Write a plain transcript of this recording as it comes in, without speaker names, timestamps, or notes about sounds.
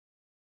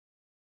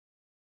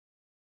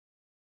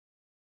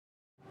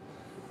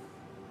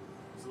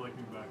like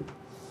being back?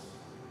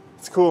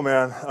 It's cool,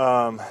 man.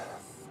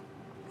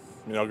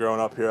 You know, growing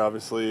up here,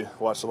 obviously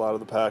watched a lot of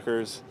the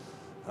Packers.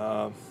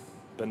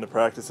 Been to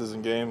practices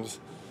and games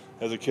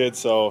as a kid,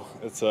 so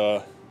it's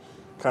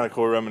kind of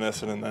cool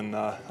reminiscing, and then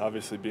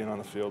obviously being on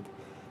the field.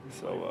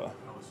 So, LSU here,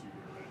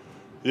 right?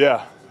 Yeah.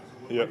 So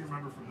what do you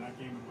remember from that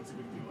game, and what's it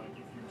going to be like if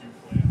you do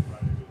play on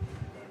Friday with the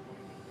back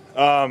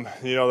playing?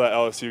 You know, that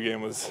LSU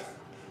game was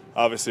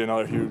obviously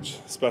another huge,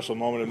 special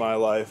moment in my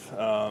life.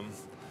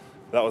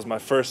 That was my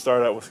first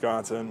start at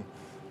Wisconsin.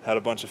 Had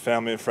a bunch of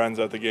family and friends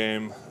at the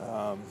game.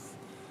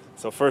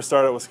 So first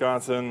start at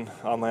Wisconsin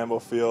on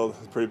Lambeau Field,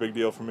 was a pretty big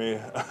deal for me.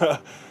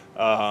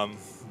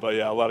 But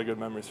yeah, a lot of good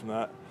memories from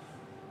that.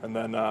 And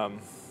then,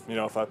 you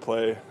know, if I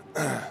play,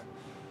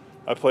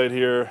 I played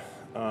here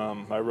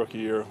my rookie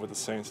year with the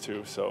Saints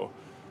too, so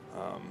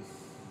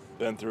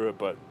been through it.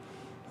 But,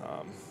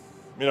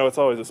 you know, it's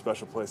always a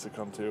special place to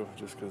come to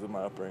just because of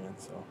my upbringing.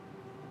 So.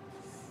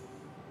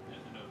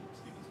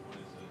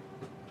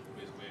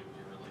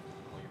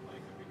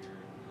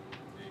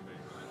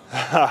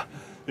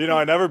 You know,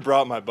 I never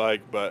brought my bike,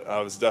 but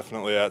I was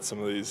definitely at some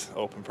of these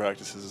open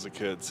practices as a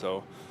kid.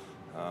 So,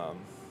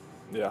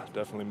 yeah,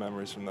 definitely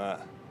memories from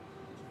that.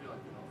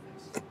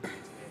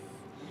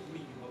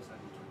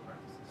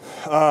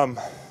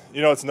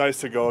 You know, it's nice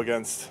to go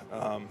against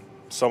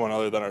someone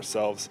other than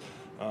ourselves.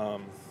 I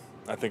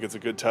think it's a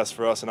good test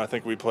for us, and I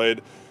think we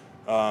played,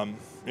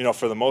 you know,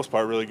 for the most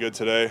part, really good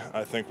today.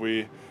 I think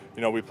we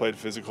played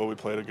physical. We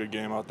played a good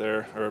game out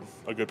there, or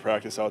a good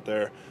practice out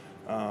there.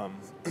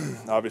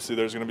 Obviously,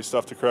 there's going to be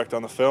stuff to correct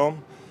on the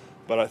film,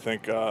 but I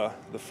think the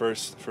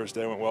first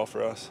day went well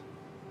for us.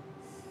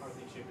 How are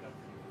things shaping up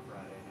for you for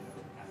Friday? You know,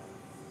 kind of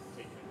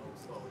taking it a little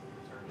slow with your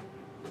return to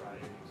Friday.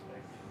 Are you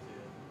expecting to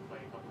play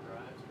a couple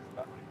drives, or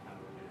what do you kind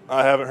of look at?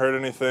 I haven't heard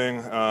anything.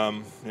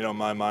 You know,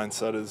 my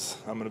mindset is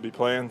I'm going to be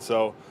playing.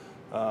 So,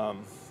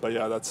 but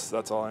yeah,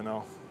 that's all I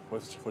know,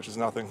 which is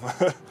nothing. What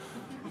has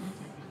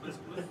this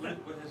camp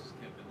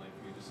been like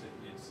for you? It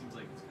seems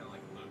like it's kind of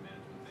like a load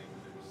management thing.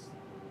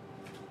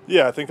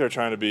 Yeah, I think they're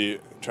trying to be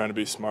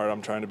smart.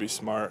 I'm trying to be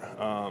smart,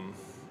 and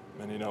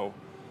you know,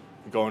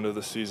 going to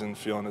the season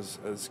feeling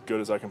as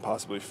good as I can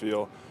possibly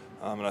feel.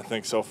 And I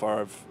think so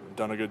far I've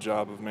done a good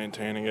job of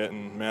maintaining it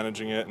and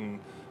managing it, and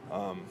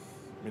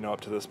you know, up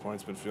to this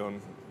point,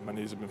 my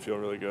knees have been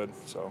feeling really good.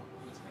 So.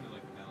 It's kind of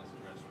like a balance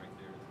of rest right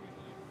there between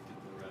like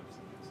getting the reps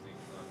and staying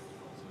sharp,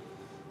 but also.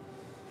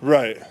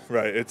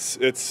 Right. It's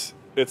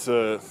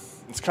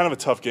kind of a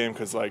tough game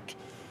because, like,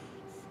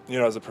 you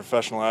know, as a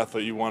professional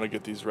athlete, you want to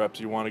get these reps,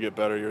 you want to get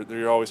better.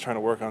 You're always trying to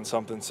work on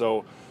something.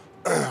 So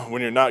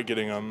when you're not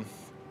getting them,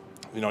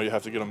 you know, you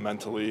have to get them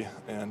mentally,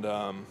 and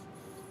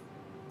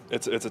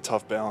it's a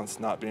tough balance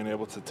not being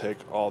able to take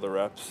all the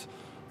reps,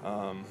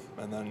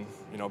 and then,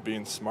 you know,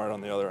 being smart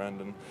on the other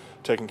end and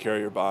taking care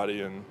of your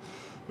body and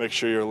make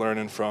sure you're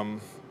learning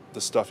from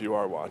the stuff you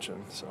are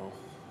watching. So.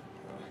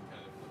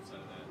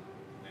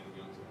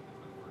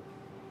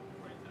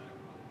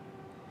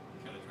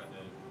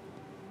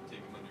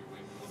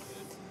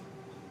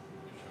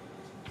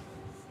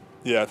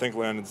 Yeah, I think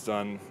Landon's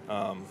done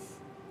a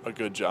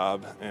good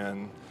job,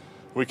 and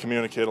we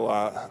communicate a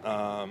lot.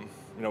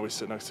 You know, we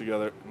sit next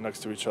to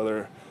each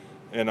other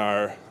in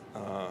our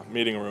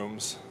meeting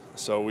rooms,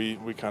 so we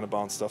kind of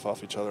bounce stuff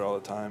off each other all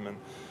the time, and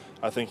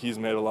I think he's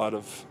made a lot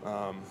of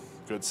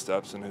good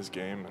steps in his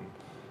game, and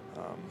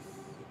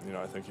you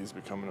know, I think he's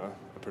becoming a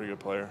pretty good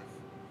player.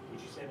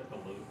 Would you say that the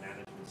load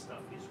management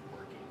stuff is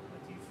working?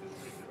 Like, do you feel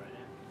pretty good right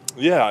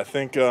now? Yeah, I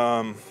think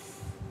I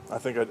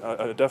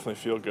definitely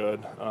feel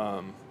good.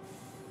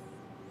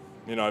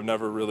 You know, I've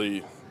never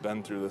really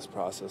been through this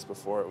process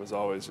before. It was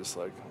always just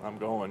like, I'm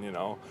going, you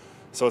know.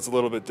 So it's a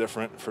little bit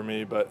different for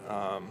me, but,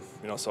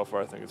 you know, so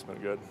far I think it's been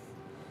good.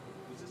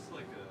 Was this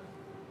like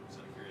just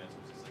out of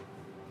curiosity, was this like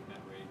Matt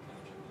Wade kind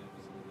of checking in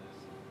with some of this?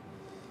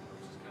 Or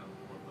was this kind of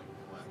more like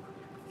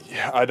collaborative?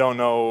 Yeah, I don't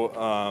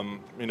know,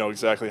 you know,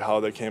 exactly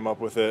how they came up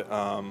with it,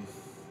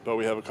 but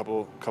we have a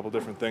couple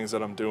different things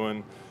that I'm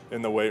doing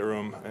in the weight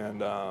room,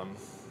 and,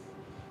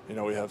 you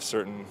know, we have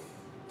certain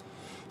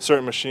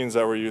machines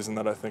that we're using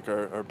that I think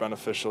are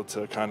beneficial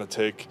to kind of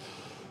take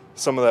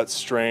some of that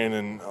strain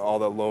and all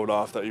that load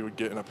off that you would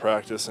get in a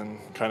practice and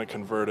kind of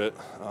convert it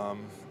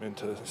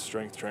into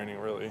strength training,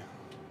 really.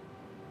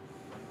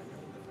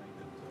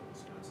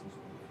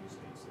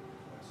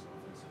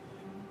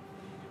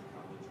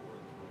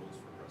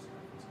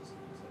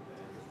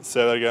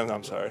 Say that again,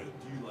 I'm sorry. Do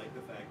you like the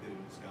fact that in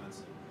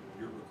Wisconsin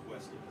you're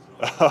requested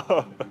as an officer to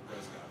do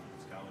press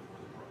conference, college or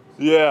the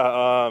pros?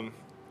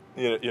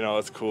 Yeah, you know,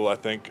 it's cool. I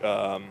think,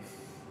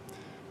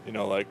 you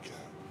know, like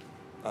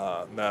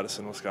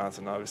Madison,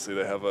 Wisconsin, obviously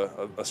they have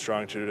a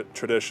strong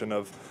tradition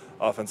of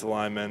offensive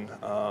linemen.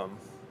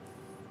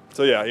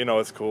 So, yeah, you know,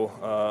 it's cool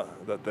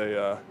that they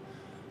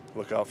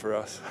look out for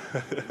us.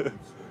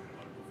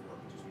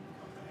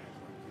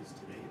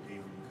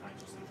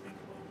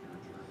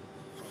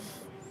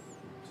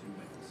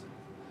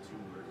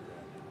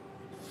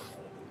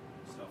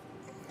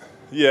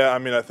 Yeah, I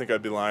mean, I think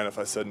I'd be lying if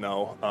I said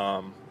no.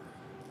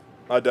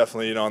 I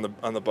definitely, on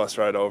the bus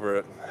ride over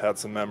it, had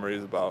some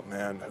memories about,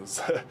 man, it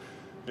was,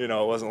 it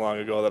wasn't long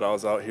ago that I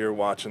was out here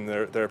watching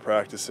their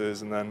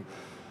practices, and then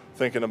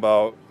thinking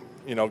about,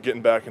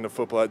 getting back into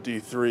football at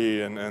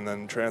D3 and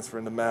then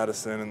transferring to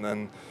Madison, and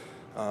then,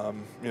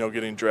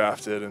 getting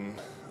drafted. And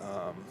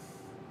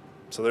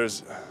so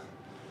there's,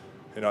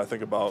 I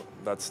think about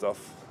that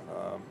stuff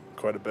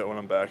quite a bit when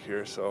I'm back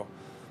here. So,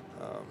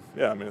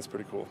 yeah, I mean, it's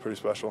pretty cool, pretty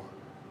special.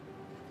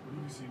 What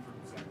have you seen from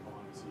Zach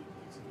Vaughn as he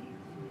takes the year?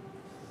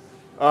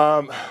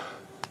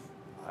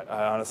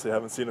 I honestly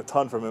haven't seen a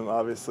ton from him,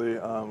 obviously.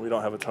 We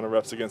don't have a ton of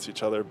reps against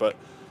each other, but,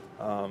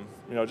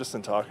 just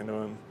in talking to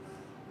him,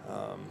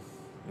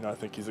 I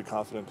think he's a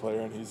confident player,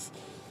 and he's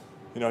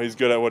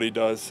good at what he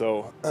does.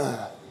 So,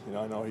 I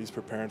know he's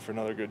preparing for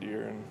another good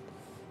year, and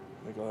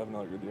I think he'll have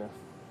another good year.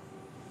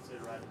 So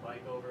to ride a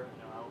bike over, I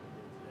know Alvin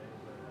did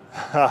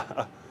today,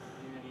 but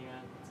any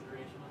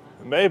consideration on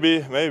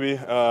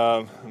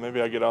that?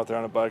 Maybe I get out there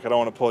on a bike. I don't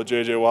want to pull a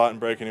J.J. Watt and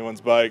break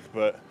anyone's bike,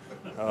 but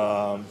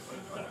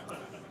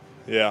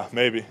yeah,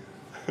 maybe. Did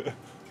you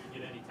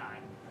get any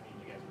time? I mean,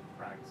 you guys were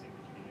practicing.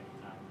 Did you get any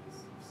time to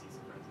see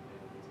some friends and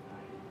family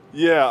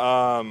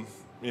tonight?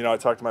 Yeah, I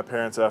talked to my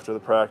parents after the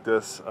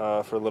practice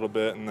for a little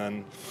bit, and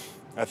then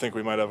I think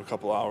we might have a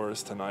couple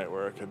hours tonight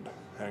where I could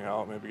hang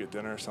out, maybe get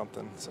dinner or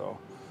something. So,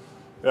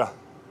 yeah.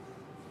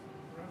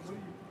 What do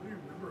you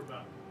remember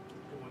about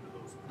going to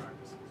those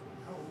practices?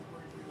 How old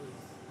were you?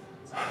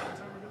 Is that a long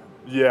time ago?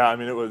 Yeah, I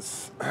mean,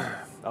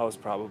 I was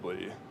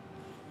probably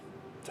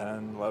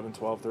 10, 11,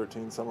 12,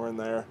 13, somewhere in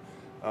there.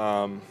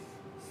 But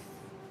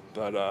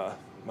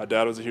my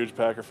dad was a huge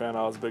Packer fan.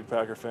 I was a big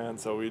Packer fan,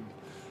 so we'd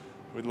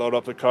load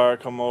up the car,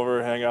 come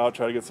over, hang out,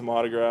 try to get some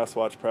autographs,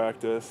 watch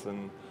practice,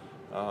 and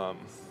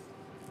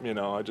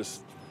I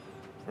just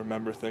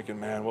remember thinking,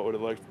 man, what would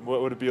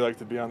it be like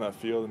to be on that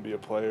field and be a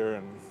player?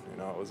 And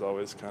it was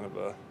always kind of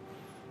an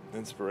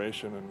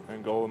inspiration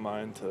and goal of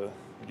mine to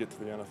get to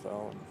the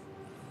NFL. And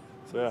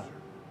so yeah. Who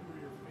were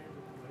your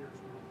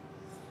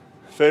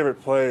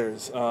Favorite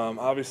players?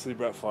 Obviously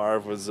Brett Favre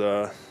was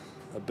a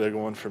big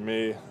one for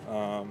me.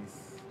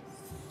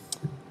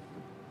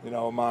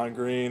 Amon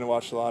Green, I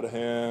watched a lot of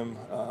him.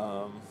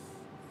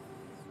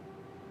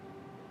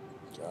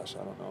 Gosh,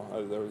 I don't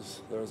know.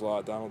 There was a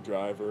lot. Donald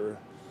Driver,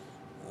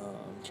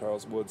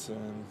 Charles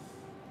Woodson,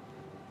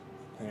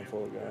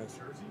 handful of guys.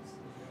 jerseys?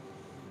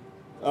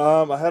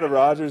 I had a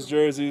Rodgers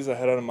jerseys. I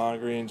had an Amon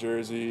Green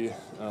jersey.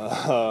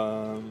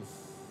 I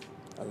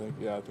think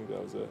that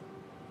was it.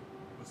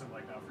 What's it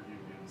like now for you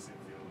to be in the same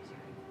field as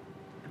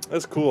Aaron?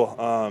 That's cool.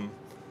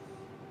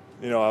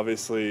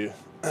 Obviously,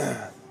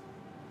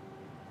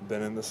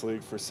 been in this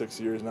league for 6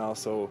 years now,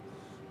 so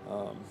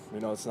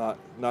it's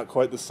not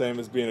quite the same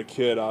as being a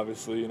kid.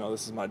 Obviously,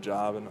 this is my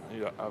job, and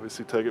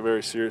obviously take it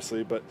very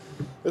seriously. But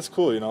it's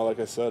cool. Like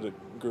I said, I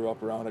grew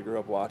up around it, grew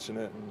up watching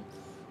it, and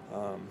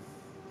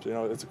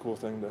it's a cool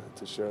thing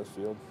to share the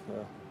field. Yeah.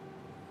 Did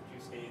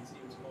you stay in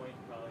Stevens Point?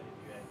 Probably. Did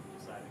you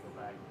decide to go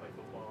back and play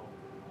football?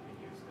 Did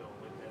you still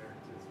live there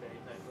to this day?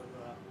 Type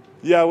of.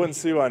 Yeah, I wouldn't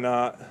see why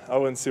not.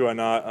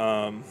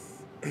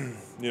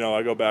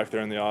 I go back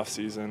there in the off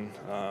season.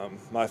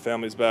 My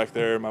family's back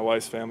there. My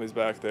wife's family's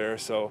back there.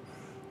 So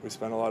we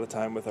spend a lot of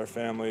time with our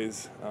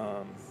families.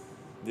 I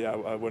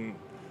wouldn't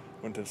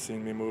have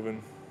seen me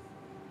moving.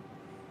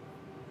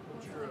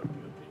 What's your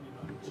opinion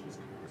on cheese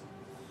curds?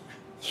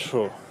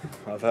 Sure.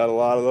 I've had a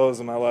lot of those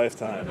in my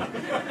lifetime.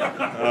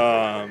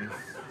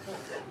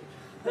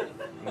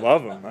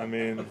 Love them. I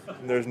mean,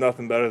 there's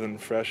nothing better than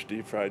fresh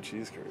deep fried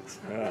cheese curds.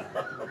 Yeah. Your head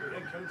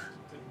coach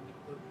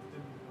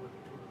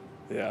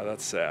didn't Yeah,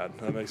 that's sad.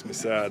 That makes me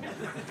sad.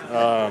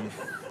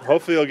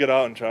 Hopefully you'll get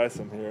out and try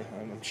some here.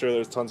 I'm sure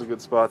there's tons of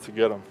good spots to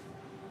get them.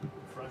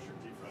 fresh or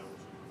deep fried?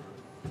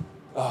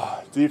 What you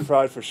prefer? Deep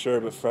fried for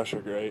sure, but fresh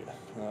are great.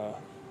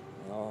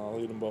 I'll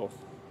eat them both.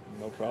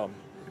 No problem.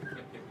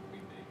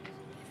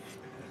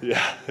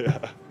 Yeah.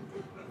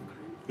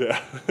 You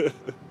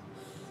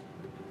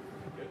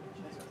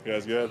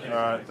guys good? All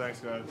right, thanks,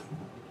 guys.